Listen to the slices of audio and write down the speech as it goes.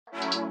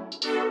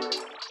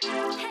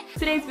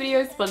Today's video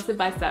is sponsored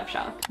by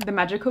Surfshark. The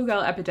magical girl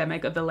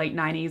epidemic of the late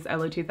 90s,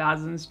 early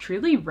 2000s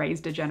truly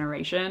raised a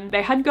generation.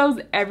 They had girls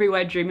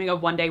everywhere dreaming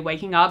of one day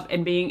waking up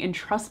and being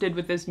entrusted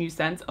with this new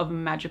sense of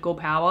magical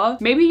power.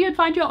 Maybe you'd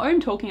find your own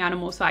talking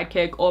animal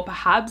sidekick, or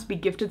perhaps be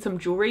gifted some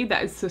jewelry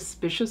that is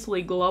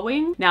suspiciously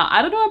glowing. Now,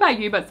 I don't know about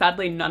you, but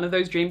sadly none of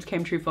those dreams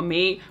came true for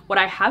me. What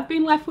I have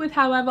been left with,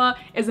 however,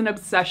 is an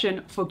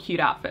obsession for cute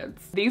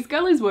outfits. These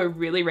girlies were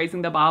really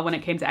raising the bar when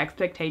it came to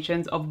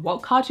expectations of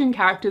what cartoon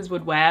characters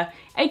would wear,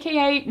 aka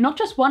not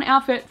just one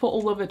outfit for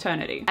all of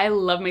eternity. I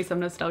love me some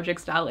nostalgic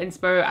style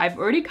inspo. I've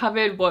already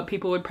covered what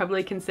people would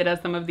probably consider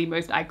some of the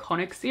most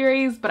iconic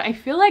series, but I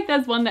feel like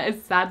there's one that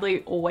is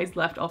sadly always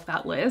left off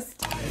that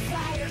list.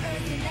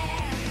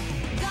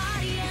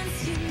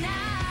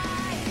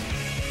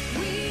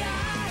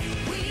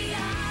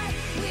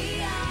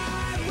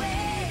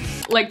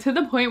 Like, to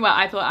the point where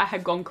I thought I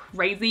had gone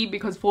crazy,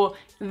 because for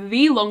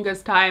the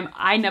longest time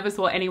I never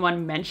saw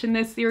anyone mention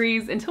this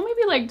series until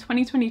maybe like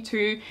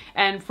 2022,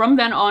 and from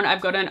then on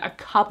I've gotten a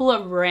couple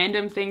of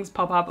random things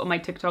pop up on my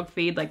TikTok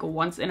feed like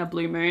once in a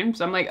blue moon.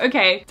 So I'm like,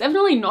 okay,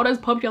 definitely not as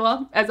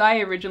popular as I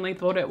originally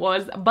thought it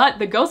was, but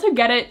the girls who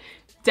get it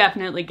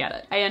definitely get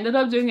it. I ended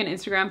up doing an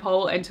Instagram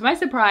poll, and to my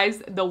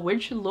surprise, the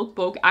Witch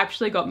lookbook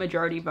actually got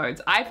majority votes.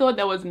 I thought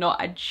there was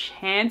not a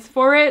chance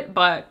for it,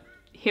 but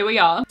here we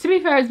are. To be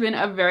fair, it's been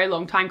a very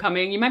long time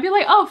coming. You might be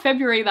like, oh,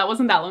 February, that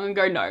wasn't that long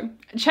ago. No,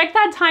 check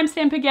that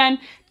timestamp again,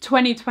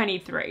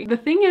 2023. The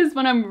thing is,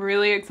 when I'm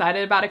really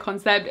excited about a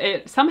concept,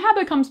 it somehow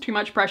becomes too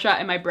much pressure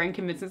and my brain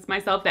convinces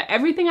myself that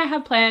everything I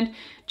have planned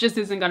just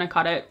isn't gonna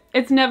cut it.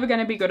 It's never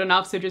gonna be good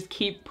enough, so just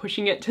keep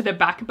pushing it to the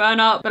back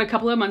burner. But a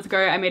couple of months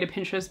ago, I made a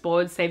Pinterest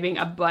board saving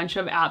a bunch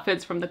of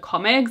outfits from the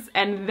comics,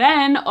 and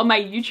then on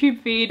my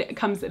YouTube feed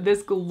comes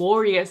this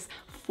glorious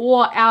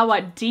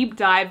 4-hour deep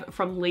dive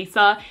from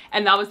Lisa,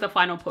 and that was the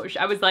final push.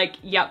 I was like,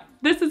 yep,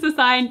 this is a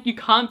sign you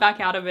can't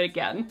back out of it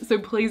again. So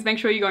please make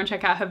sure you go and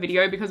check out her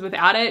video, because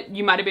without it,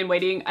 you might have been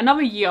waiting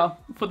another year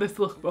for this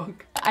lookbook.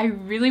 I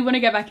really want to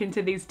get back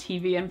into these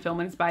TV and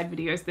film inspired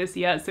videos this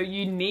year, so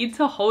you need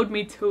to hold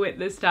me to it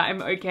this time,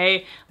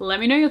 okay? Let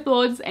me know your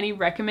thoughts, any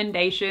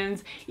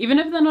recommendations. Even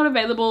if they're not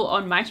available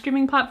on my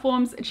streaming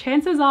platforms,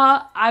 chances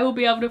are I will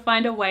be able to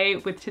find a way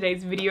with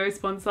today's video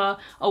sponsor,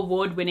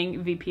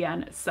 award-winning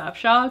VPN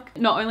Surfshark.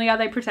 Not only are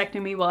they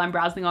protecting me while I'm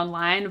browsing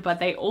online, but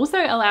they also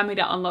allow me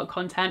to unlock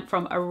content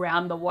from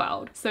around the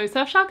world. So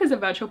Surfshark is a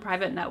virtual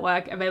private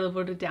network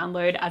available to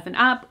download as an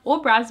app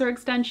or browser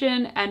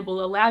extension, and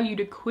will allow you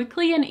to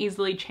quickly and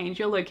easily change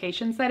your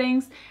location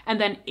settings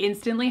and then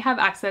instantly have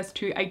access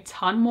to a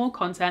ton more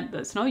content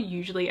that's not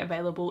usually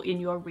available in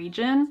your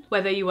region.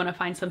 Whether you want to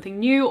find something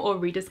new or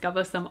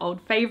rediscover some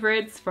old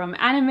favorites from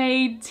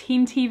anime,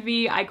 teen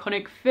TV,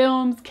 iconic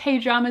films,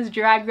 K-dramas,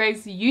 drag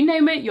race, you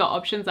name it, your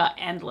options are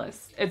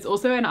endless. It's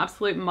also an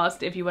absolute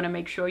must if you want to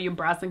make sure you're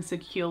browsing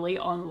securely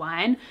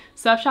online.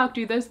 Surfshark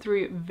do this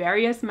through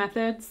various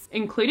methods,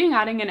 including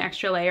adding an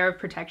extra layer of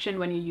protection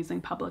when you're using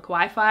public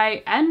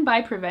Wi-Fi, and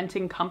by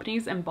preventing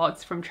companies and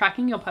bots from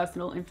tracking your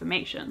personal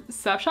information.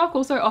 Surfshark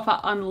also offer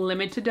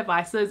unlimited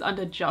devices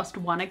under just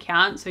one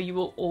account, so you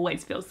will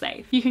always feel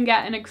safe. You can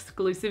get an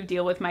exclusive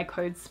deal with my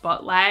code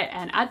SPOTLIGHT,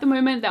 and at the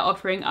moment they're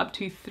offering up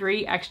to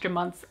 3 extra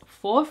months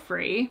for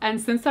free.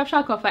 And since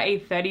Surfshark offer a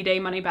 30-day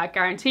money-back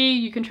guarantee,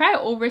 you can try it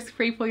all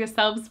risk-free for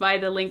yourselves via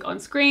the link on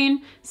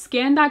screen,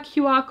 scan that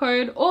QR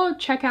code, or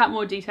check out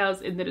more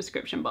details in the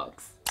description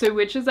box. So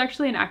WITCH is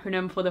actually an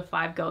acronym for the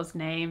 5 girls'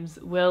 names: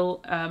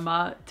 Will,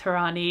 Irma,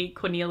 Tarani,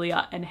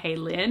 Cornelia, and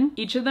Haylin.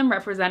 Each of them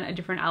represent a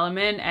different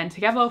element and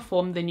together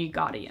form the new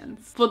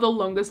Guardians. For the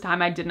longest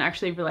time, I didn't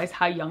actually realize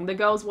how young the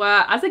girls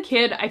were. As a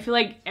kid, I feel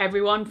like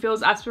everyone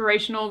feels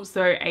aspirational,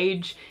 so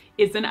age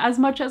isn't as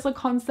much as a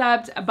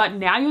concept, but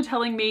now you're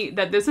telling me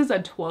that this is a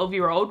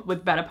 12-year-old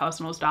with better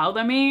personal style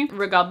than me.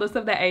 Regardless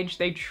of their age,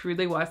 they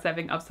truly were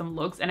serving up some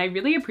looks, and I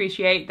really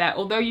appreciate that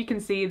although you can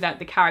see that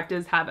the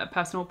characters have a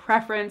personal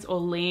preference or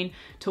lean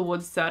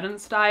towards certain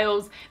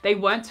styles, they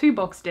weren't too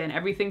boxed in.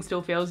 Everything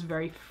still feels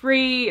very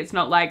free. It's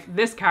not like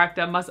this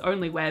character must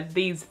only wear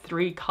these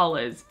 3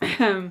 colors.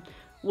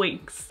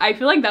 Winx. I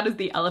feel like that is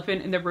the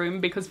elephant in the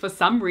room, because for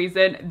some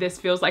reason this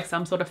feels like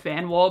some sort of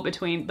fan war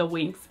between the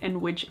Winx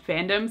and WITCH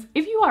fandoms.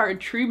 If you are a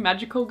true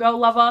magical girl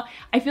lover,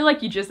 I feel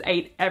like you just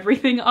ate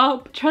everything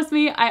up. Trust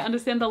me, I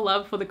understand the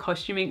love for the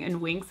costuming in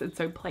Winx. It's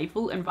so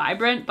playful and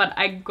vibrant, but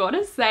I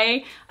gotta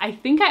say, I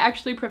think I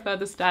actually prefer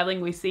the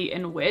styling we see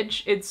in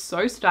WITCH. It's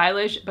so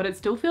stylish, but it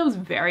still feels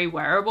very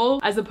wearable,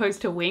 as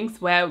opposed to Winx,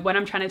 where when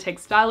I'm trying to take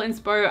style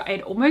inspo,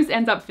 it almost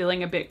ends up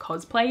feeling a bit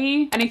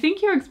cosplay-y. And I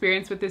think your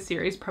experience with this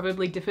series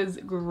probably differs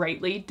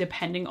greatly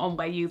depending on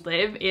where you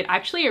live. It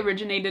actually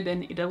originated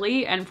in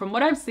Italy, and from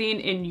what I've seen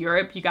in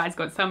Europe, you guys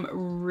got some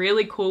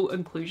really cool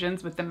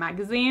inclusions with the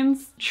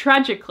magazines.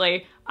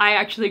 Tragically, I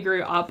actually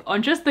grew up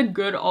on just the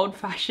good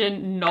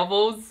old-fashioned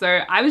novels, so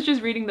I was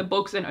just reading the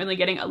books and only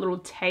getting a little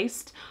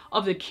taste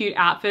of the cute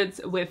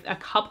outfits with a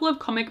couple of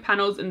comic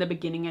panels in the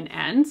beginning and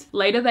end.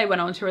 Later they went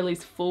on to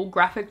release full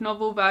graphic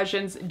novel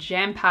versions,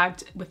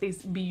 jam-packed with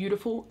these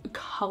beautiful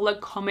color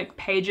comic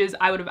pages.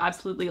 I would have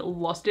absolutely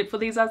lost it for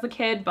these as a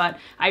kid, but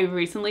I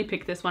recently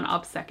picked this one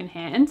up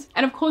secondhand.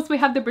 And of course we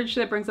have the bridge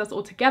that brings us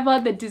all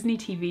together, the Disney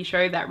TV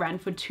show that ran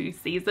for 2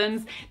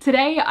 seasons.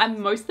 Today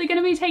I'm mostly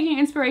going to be taking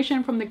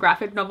inspiration from the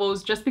graphic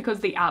novels just because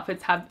the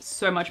outfits have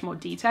so much more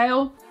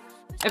detail.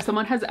 If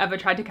someone has ever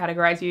tried to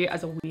categorize you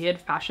as a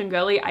weird fashion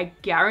girly, I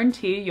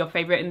guarantee your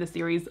favorite in the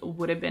series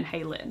would have been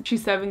Haylin.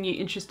 She's serving you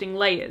interesting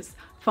layers,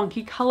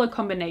 funky color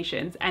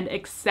combinations, and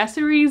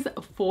accessories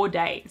for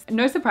days.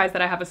 No surprise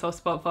that I have a soft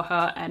spot for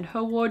her and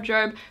her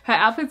wardrobe. Her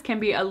outfits can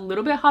be a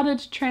little bit harder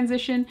to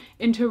transition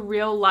into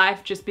real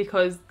life just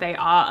because they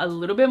are a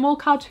little bit more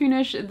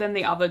cartoonish than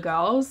the other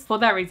girls. For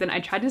that reason, I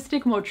tried to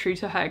stick more true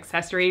to her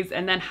accessories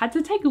and then had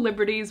to take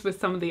liberties with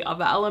some of the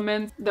other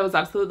elements. There was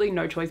absolutely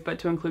no choice but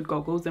to include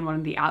goggles in one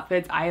of the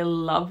outfits. I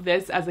love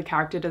this as a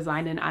character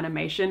design and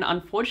animation.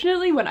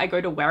 Unfortunately, when I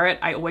go to wear it,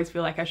 I always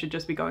feel like I should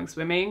just be going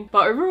swimming.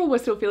 But overall, we're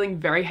still feeling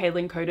very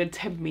Haylin coded.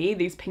 To me,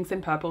 these pinks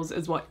and purples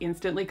is what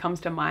instantly comes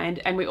to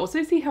mind, and we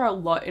also see her a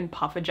lot in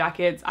puffer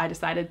jackets. I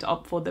decided to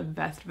opt for the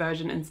vest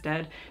version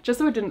instead, just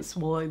so it didn't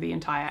swallow the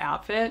entire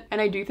outfit. And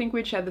I do think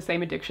we'd share the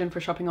same addiction for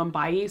shopping on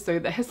buyee, so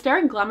the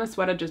hysteric glamour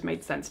sweater just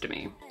made sense to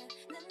me.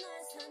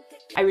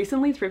 I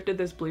recently thrifted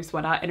this blue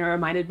sweater and it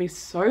reminded me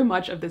so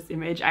much of this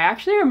image. I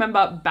actually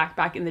remember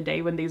back in the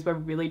day when these were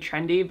really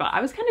trendy, but I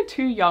was kind of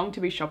too young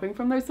to be shopping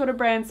from those sort of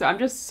brands, so I'm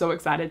just so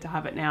excited to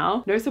have it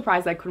now. No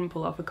surprise I couldn't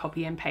pull off a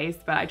copy and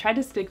paste, but I tried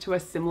to stick to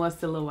a similar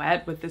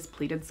silhouette with this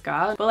pleated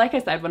skirt. But like I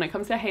said, when it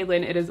comes to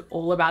Haylin, it is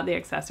all about the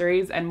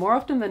accessories, and more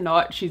often than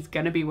not, she's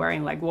gonna be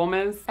wearing leg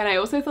warmers. And I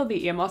also thought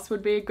the ear muffs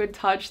would be a good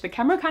touch. The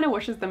camera kind of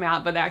washes them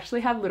out, but they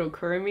actually have little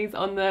kurumis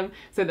on them,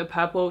 so the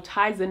purple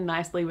ties in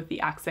nicely with the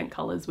accent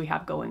colors we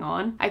have going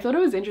on. I thought it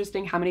was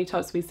interesting how many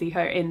tops we see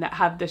her in that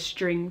have the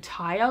string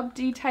tie-up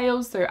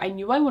details, so I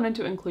knew I wanted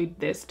to include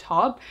this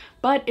top,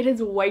 but it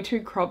is way too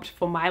cropped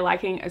for my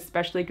liking,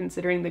 especially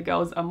considering the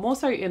girls are more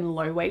so in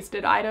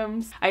low-waisted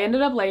items. I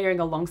ended up layering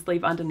a long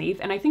sleeve underneath,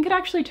 and I think it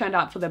actually turned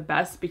out for the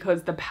best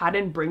because the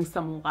pattern brings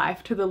some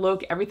life to the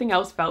look. Everything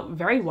else felt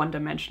very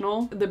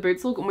one-dimensional. The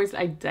boots look almost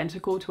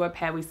identical to a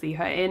pair we see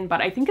her in,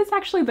 but I think it's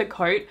actually the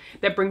coat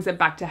that brings it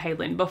back to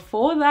Haylin.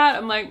 Before that,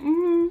 I'm like,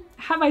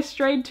 have I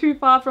strayed too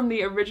far from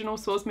the original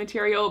source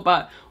material?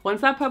 But once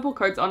that purple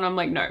coat's on, I'm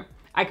like, no,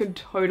 I could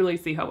totally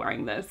see her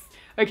wearing this.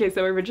 Okay,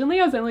 so originally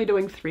I was only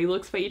doing 3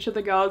 looks for each of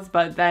the girls,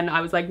 but then I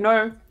was like,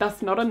 no,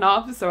 that's not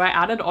enough. So I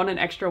added on an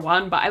extra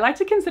one, but I like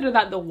to consider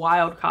that the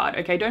wild card.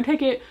 Okay, don't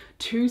take it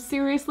too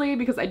seriously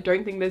because I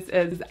don't think this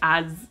is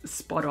as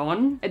spot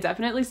on. It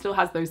definitely still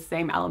has those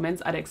same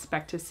elements I'd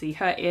expect to see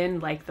her in,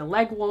 like the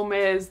leg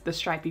warmers, the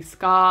stripy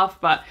scarf,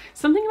 but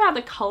something about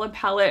the color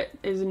palette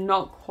is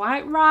not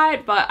quite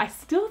right, but I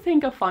still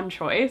think a fun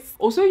choice.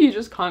 Also, you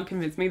just can't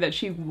convince me that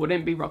she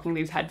wouldn't be rocking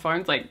these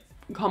headphones. Like,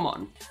 come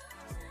on.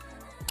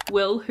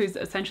 Will, who's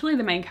essentially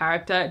the main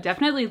character,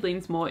 definitely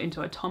leans more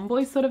into a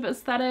tomboy sort of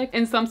aesthetic.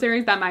 In some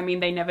series that might mean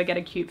they never get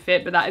a cute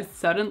fit, but that is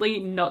certainly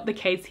not the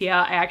case here.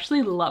 I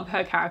actually love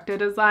her character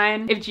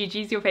design. If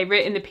Gigi's your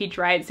favorite in the Peach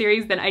Riot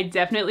series, then I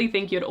definitely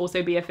think you'd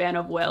also be a fan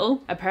of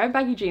Will. A pair of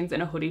baggy jeans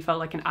and a hoodie felt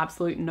like an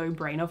absolute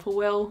no-brainer for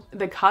Will.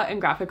 The cut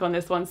and graphic on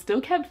this one still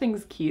kept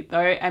things cute though,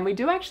 and we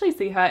do actually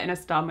see her in a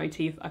star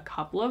motif a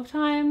couple of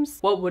times.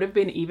 What would have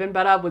been even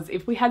better was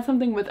if we had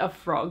something with a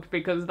frog,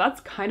 because that's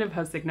kind of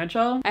her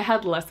signature. I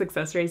had less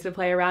accessories to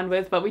play around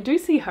with, but we do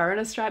see her in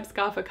a striped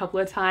scarf a couple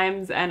of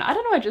times, and I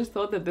don't know, I just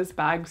thought that this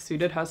bag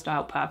suited her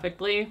style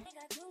perfectly.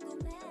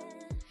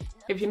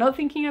 If you're not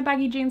thinking of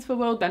baggy jeans for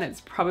Will, then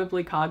it's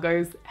probably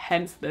cargos,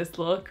 hence this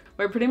look.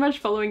 We're pretty much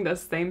following the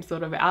same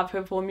sort of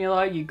outfit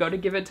formula. You got to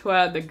give it to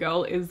her. The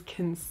girl is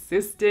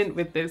consistent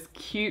with this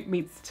cute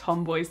meets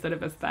tomboy sort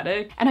of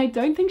aesthetic. And I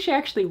don't think she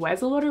actually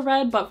wears a lot of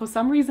red, but for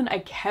some reason I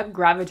kept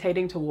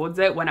gravitating towards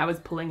it when I was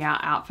pulling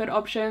out outfit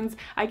options.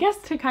 I guess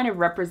to kind of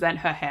represent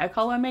her hair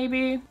color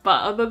maybe.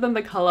 But other than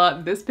the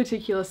color, this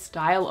particular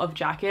style of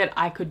jacket,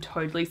 I could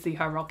totally see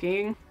her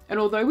rocking. And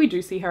although we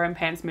do see her in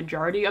pants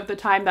majority of the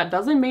time, that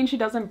doesn't mean she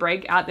doesn't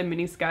break out the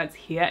mini skirts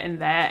here and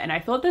there, and I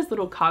thought this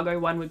little cargo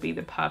one would be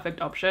the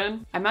perfect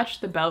option. I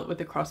matched the belt with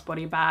the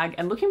crossbody bag,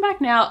 and looking back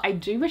now, I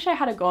do wish I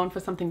had gone for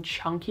something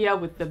chunkier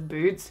with the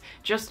boots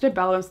just to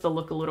balance the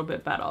look a little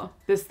bit better.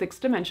 This 6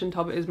 dimension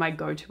top is my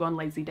go-to on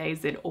lazy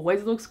days. It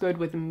always looks good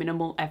with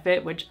minimal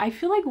effort, which I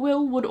feel like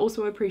Will would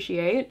also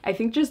appreciate. I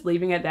think just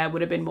leaving it there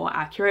would have been more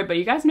accurate, but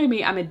you guys know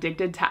me, I'm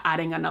addicted to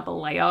adding another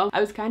layer.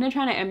 I was kind of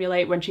trying to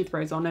emulate when she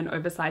throws on an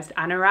oversized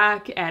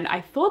anorak, and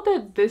I thought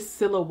that this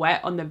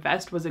silhouette on the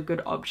vest was a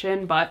good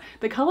option, but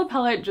the color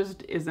palette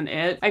just isn't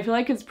it. I feel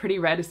like it's pretty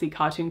rare to see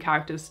cartoon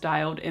characters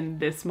styled in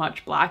this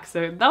much black,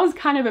 so that was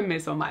kind of a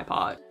miss on my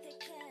part.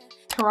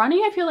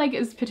 Tarani, I feel like,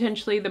 is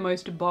potentially the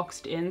most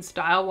boxed in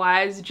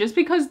style-wise, just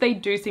because they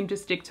do seem to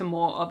stick to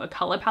more of a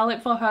color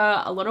palette for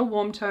her, a lot of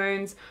warm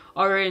tones,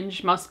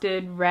 orange,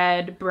 mustard,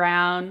 red,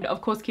 brown.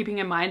 Of course, keeping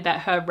in mind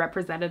that her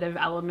representative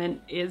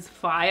element is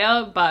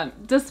fire,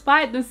 but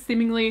despite the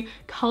seemingly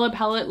color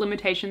palette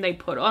limitation they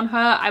put on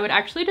her, I would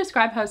actually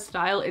describe her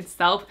style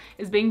itself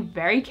as being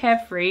very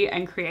carefree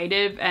and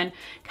creative and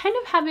kind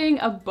of having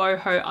a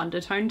boho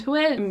undertone to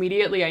it.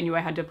 Immediately, I knew I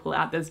had to pull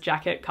out this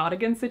jacket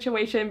cardigan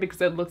situation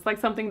because it looks like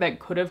something that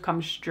could have come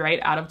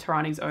straight out of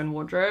Tarani's own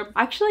wardrobe.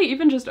 Actually,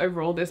 even just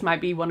overall, this might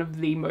be one of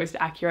the most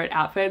accurate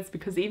outfits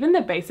because even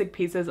the basic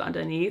pieces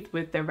underneath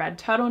with the red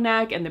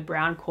turtleneck and the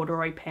brown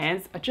corduroy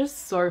pants are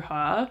just so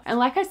her. And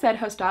like I said,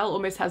 her style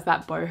almost has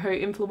that boho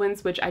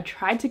influence, which I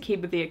tried to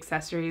keep with the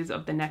accessories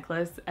of the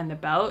necklace and the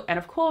belt. And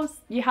of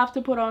course, you have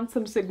to put on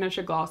some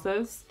signature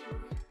glasses.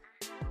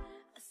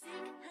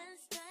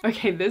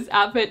 Okay, this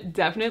outfit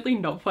definitely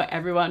not for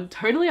everyone.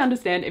 Totally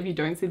understand if you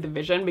don't see the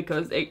vision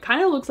because it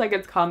kind of looks like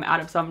it's come out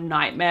of some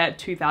nightmare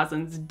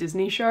 2000s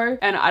Disney show.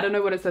 And I don't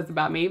know what it says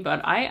about me, but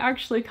I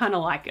actually kind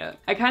of like it.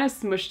 I kind of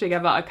smushed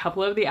together a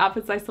couple of the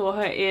outfits I saw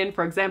her in.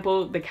 For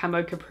example, the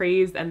camo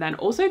capris and then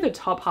also the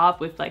top half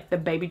with like the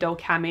baby doll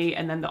cami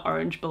and then the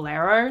orange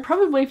bolero.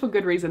 Probably for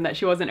good reason that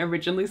she wasn't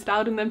originally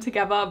styled in them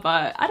together,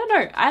 but I don't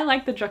know. I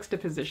like the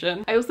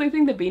juxtaposition. I also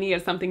think the beanie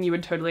is something you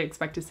would totally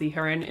expect to see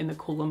her in the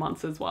cooler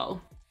months as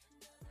well.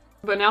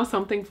 But now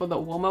something for the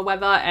warmer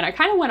weather, and I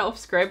kind of went off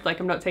script, like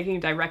I'm not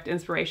taking direct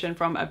inspiration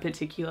from a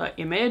particular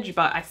image,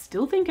 but I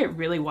still think it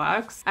really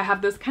works. I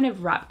have this kind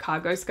of wrap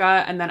cargo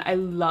skirt, and then I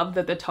love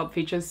that the top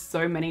features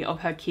so many of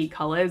her key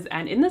colors,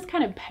 and in this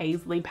kind of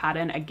paisley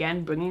pattern,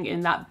 again bringing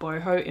in that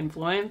boho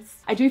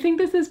influence. I do think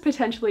this is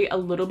potentially a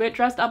little bit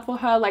dressed up for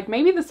her, like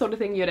maybe the sort of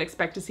thing you'd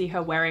expect to see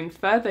her wearing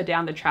further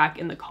down the track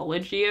in the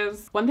college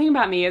years. One thing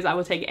about me is I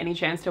will take any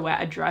chance to wear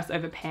a dress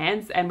over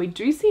pants, and we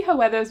do see her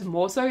wear those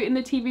more so in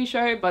the TV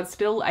show, but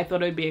still I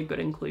thought it would be a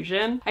good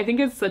inclusion. I think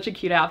it's such a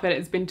cute outfit.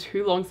 It's been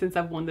too long since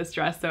I've worn this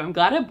dress, so I'm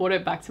glad I brought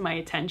it back to my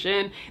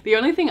attention. The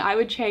only thing I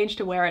would change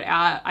to wear it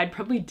out, I'd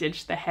probably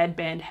ditch the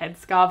headband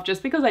headscarf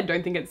just because I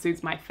don't think it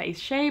suits my face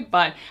shape,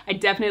 but I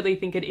definitely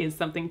think it is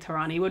something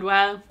Tarani would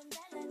wear.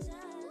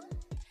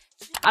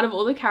 Out of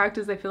all the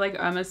characters, I feel like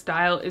Irma's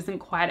style isn't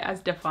quite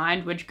as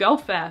defined, which girl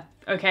fair.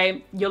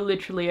 Okay, you're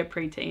literally a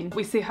preteen.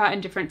 We see her in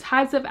different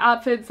types of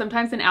outfits,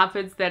 sometimes in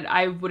outfits that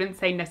I wouldn't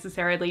say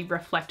necessarily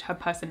reflect her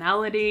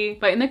personality,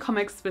 but in the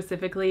comics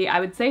specifically,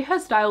 I would say her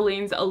style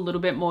leans a little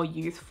bit more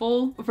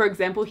youthful. For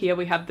example, here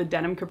we have the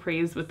denim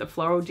capris with the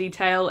floral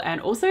detail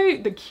and also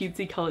the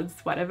cutesy colored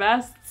sweater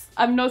vests.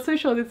 I'm not so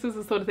sure this is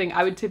the sort of thing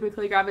I would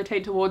typically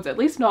gravitate towards, at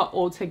least not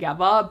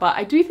altogether, but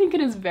I do think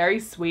it is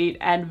very sweet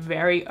and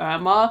very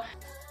Irma.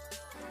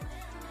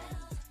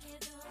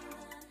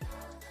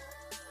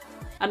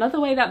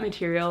 Another way that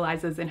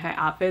materializes in her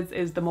outfits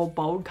is the more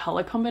bold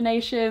color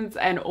combinations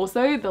and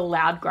also the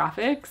loud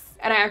graphics.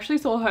 And I actually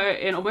saw her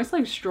in almost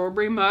like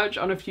strawberry merch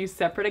on a few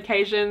separate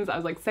occasions. I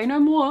was like, say no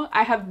more.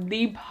 I have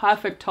the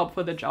perfect top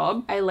for the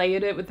job. I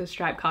layered it with a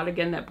striped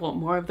cardigan that brought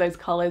more of those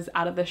colors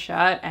out of the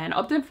shirt and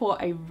opted for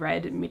a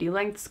red midi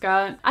length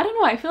skirt. I don't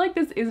know, I feel like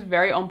this is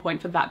very on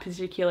point for that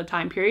particular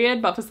time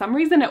period, but for some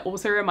reason it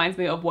also reminds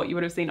me of what you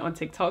would have seen on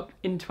TikTok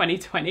in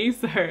 2020.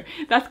 So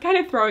that's kind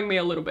of throwing me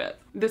a little bit.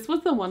 This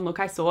was the one look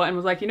I saw and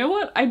was like, you know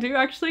what? I do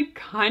actually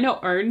kind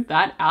of own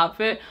that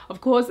outfit. Of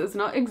course, it's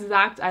not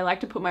exact. I like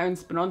to put my own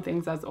spin on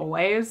things as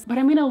always, but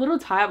I mean, a little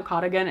tie-up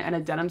cardigan and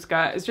a denim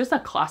skirt is just a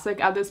classic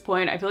at this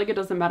point. I feel like it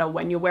doesn't matter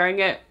when you're wearing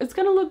it, it's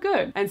gonna look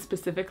good. And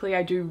specifically,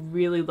 I do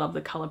really love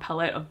the color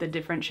palette of the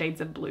different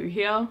shades of blue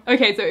here.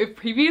 Okay, so if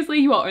previously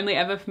you are only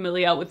ever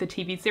familiar with the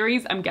TV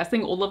series, I'm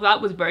guessing all of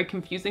that was very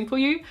confusing for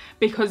you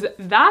because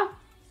that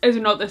is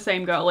not the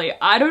same girly.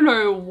 I don't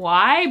know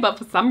why, but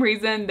for some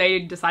reason they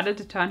decided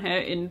to turn her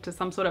into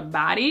some sort of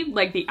baddie.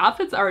 Like the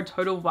outfits are a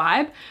total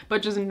vibe,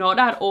 but just not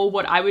at all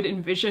what I would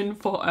envision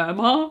for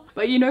Irma.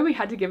 But you know, we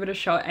had to give it a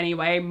shot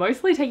anyway,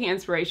 mostly taking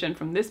inspiration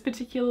from this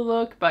particular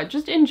look, but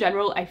just in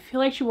general, I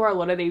feel like she wore a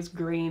lot of these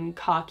green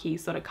khaki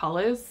sort of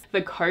colors.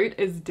 The coat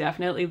is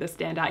definitely the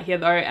standout here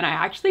though, and I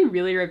actually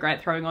really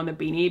regret throwing on the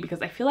beanie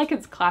because I feel like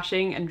it's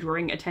clashing and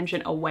drawing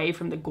attention away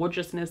from the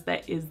gorgeousness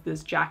that is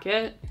this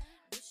jacket.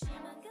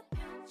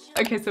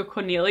 Okay, so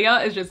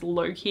Cornelia is just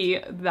low-key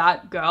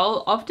that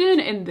girl. Often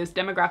in this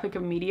demographic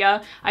of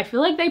media, I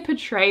feel like they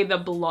portray the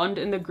blonde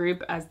in the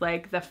group as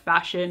like the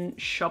fashion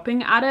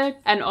shopping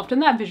addict, and often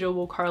that visual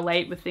will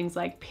correlate with things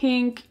like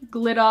pink,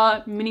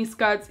 glitter,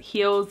 miniskirts,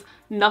 heels.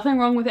 Nothing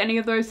wrong with any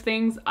of those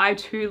things. I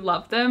too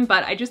love them,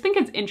 but I just think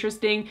it's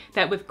interesting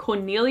that with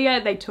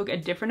Cornelia, they took a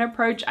different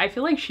approach. I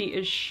feel like she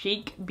is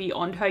chic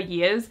beyond her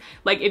years.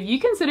 Like if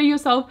you consider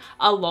yourself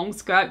a long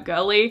skirt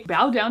girly,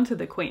 bow down to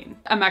the queen.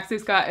 A maxi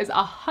skirt is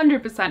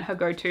 100% her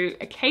go-to.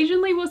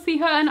 Occasionally we'll see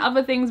her in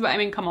other things, but I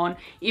mean, come on,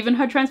 even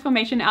her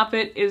transformation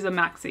outfit is a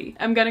maxi.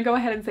 I'm gonna go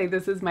ahead and say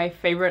this is my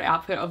favorite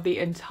outfit of the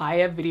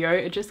entire video.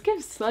 It just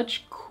gives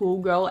such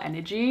cool girl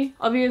energy.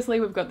 Obviously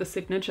we've got the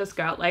signature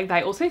skirt length.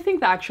 I also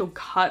think the actual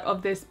cut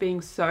of this being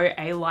so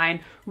A-line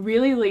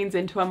really leans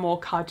into a more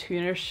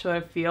cartoonish sort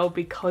of feel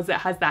because it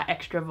has that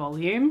extra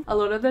volume. A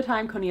lot of the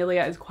time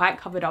Cornelia is quite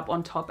covered up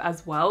on top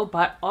as well,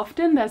 but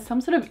often there's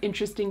some sort of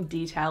interesting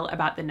detail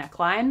about the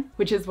neckline,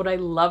 which is what I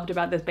loved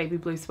about this baby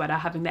blue sweater,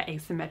 having the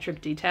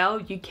asymmetric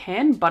detail. You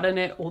can button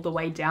it all the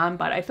way down,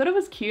 but I thought it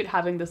was cute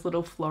having this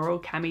little floral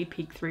cami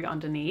peek through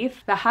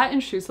underneath. The hat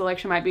and shoe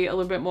selection might be a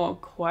little bit more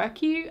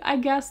quirky, I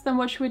guess, than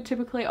what you would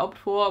typically opt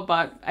for,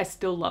 but I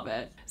still love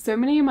it. So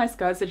many of my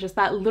skirts are just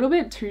that little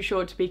bit too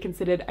short to be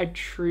considered a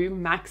true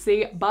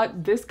maxi,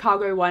 but this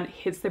cargo one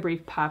hits the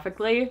brief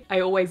perfectly. I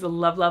always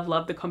love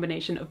the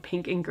combination of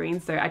pink and green,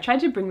 so I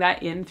tried to bring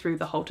that in through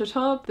the halter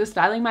top. The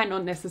styling might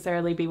not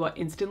necessarily be what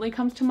instantly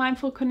comes to mind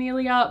for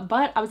Cornelia,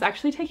 but I was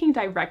actually taking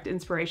direct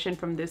inspiration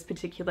from this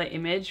particular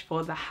image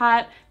for the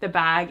hat, the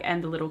bag,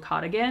 and the little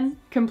cardigan.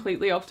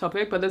 Completely off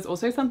topic, but there's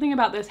also something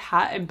about this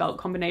hat and belt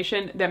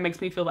combination that makes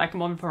me feel like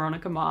I'm on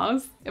Veronica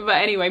Mars. But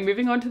anyway,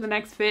 moving on to the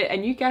next fit,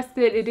 and you guessed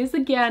it, it is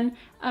again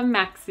a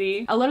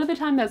maxi. A lot of the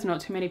time there's not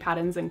too many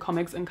patterns in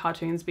comics and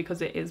cartoons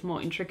because it is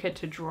more intricate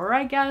to draw,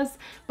 I guess,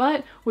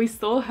 but we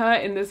saw her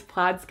in this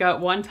plaid skirt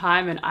one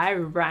time and I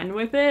ran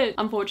with it.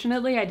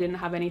 Unfortunately, I didn't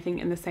have anything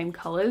in the same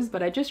colors,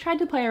 but I just tried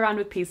to play around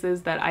with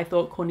pieces that I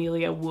thought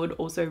Cornelia would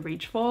also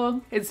reach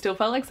for. It still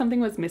felt like something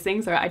was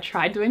missing, so I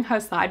tried doing her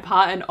side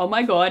part and oh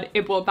my god,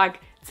 it brought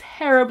back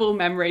terrible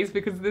memories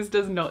because this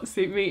does not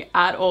suit me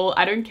at all.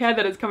 I don't care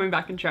that it's coming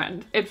back in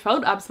trend. It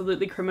felt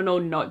absolutely criminal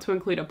not to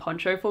include a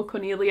poncho for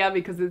Cornelia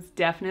because it's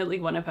definitely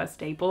one of her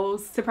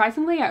staples.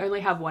 Surprisingly, I only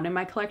have one in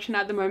my collection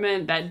at the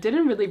moment that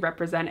didn't really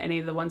represent any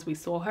of the ones we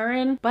saw her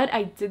in, but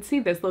I did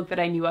see this look that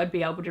I knew I'd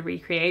be able to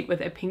recreate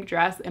with a pink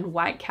dress and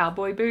white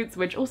cowboy boots,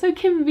 which also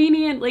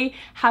conveniently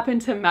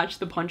happened to match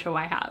the poncho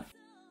I have.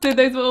 So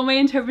those were all my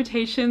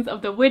interpretations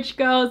of the Witch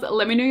girls.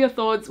 Let me know your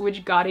thoughts.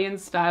 Which Guardian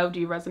style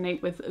do you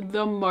resonate with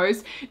the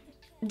most?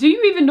 Do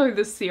you even know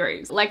this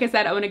series? Like I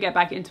said, I want to get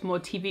back into more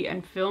TV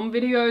and film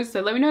videos,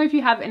 so let me know if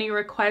you have any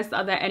requests.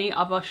 Are there any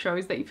other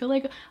shows that you feel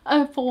like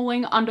are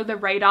falling under the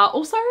radar?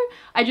 Also,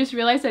 I just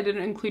realized I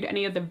didn't include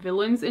any of the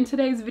villains in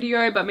today's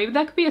video, but maybe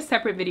that could be a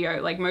separate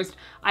video, like most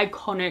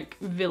iconic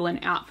villain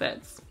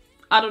outfits.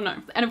 I don't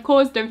know. And of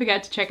course, don't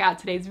forget to check out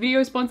today's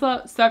video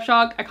sponsor,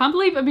 Surfshark. I can't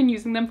believe I've been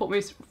using them for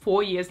almost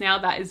 4 years now.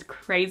 That is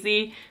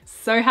crazy.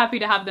 So happy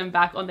to have them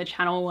back on the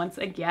channel once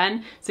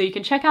again. So you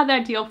can check out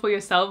that deal for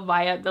yourself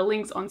via the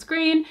links on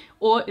screen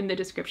or in the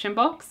description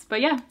box. But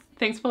yeah,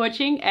 thanks for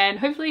watching and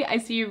hopefully I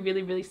see you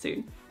really, really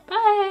soon.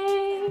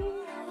 Bye!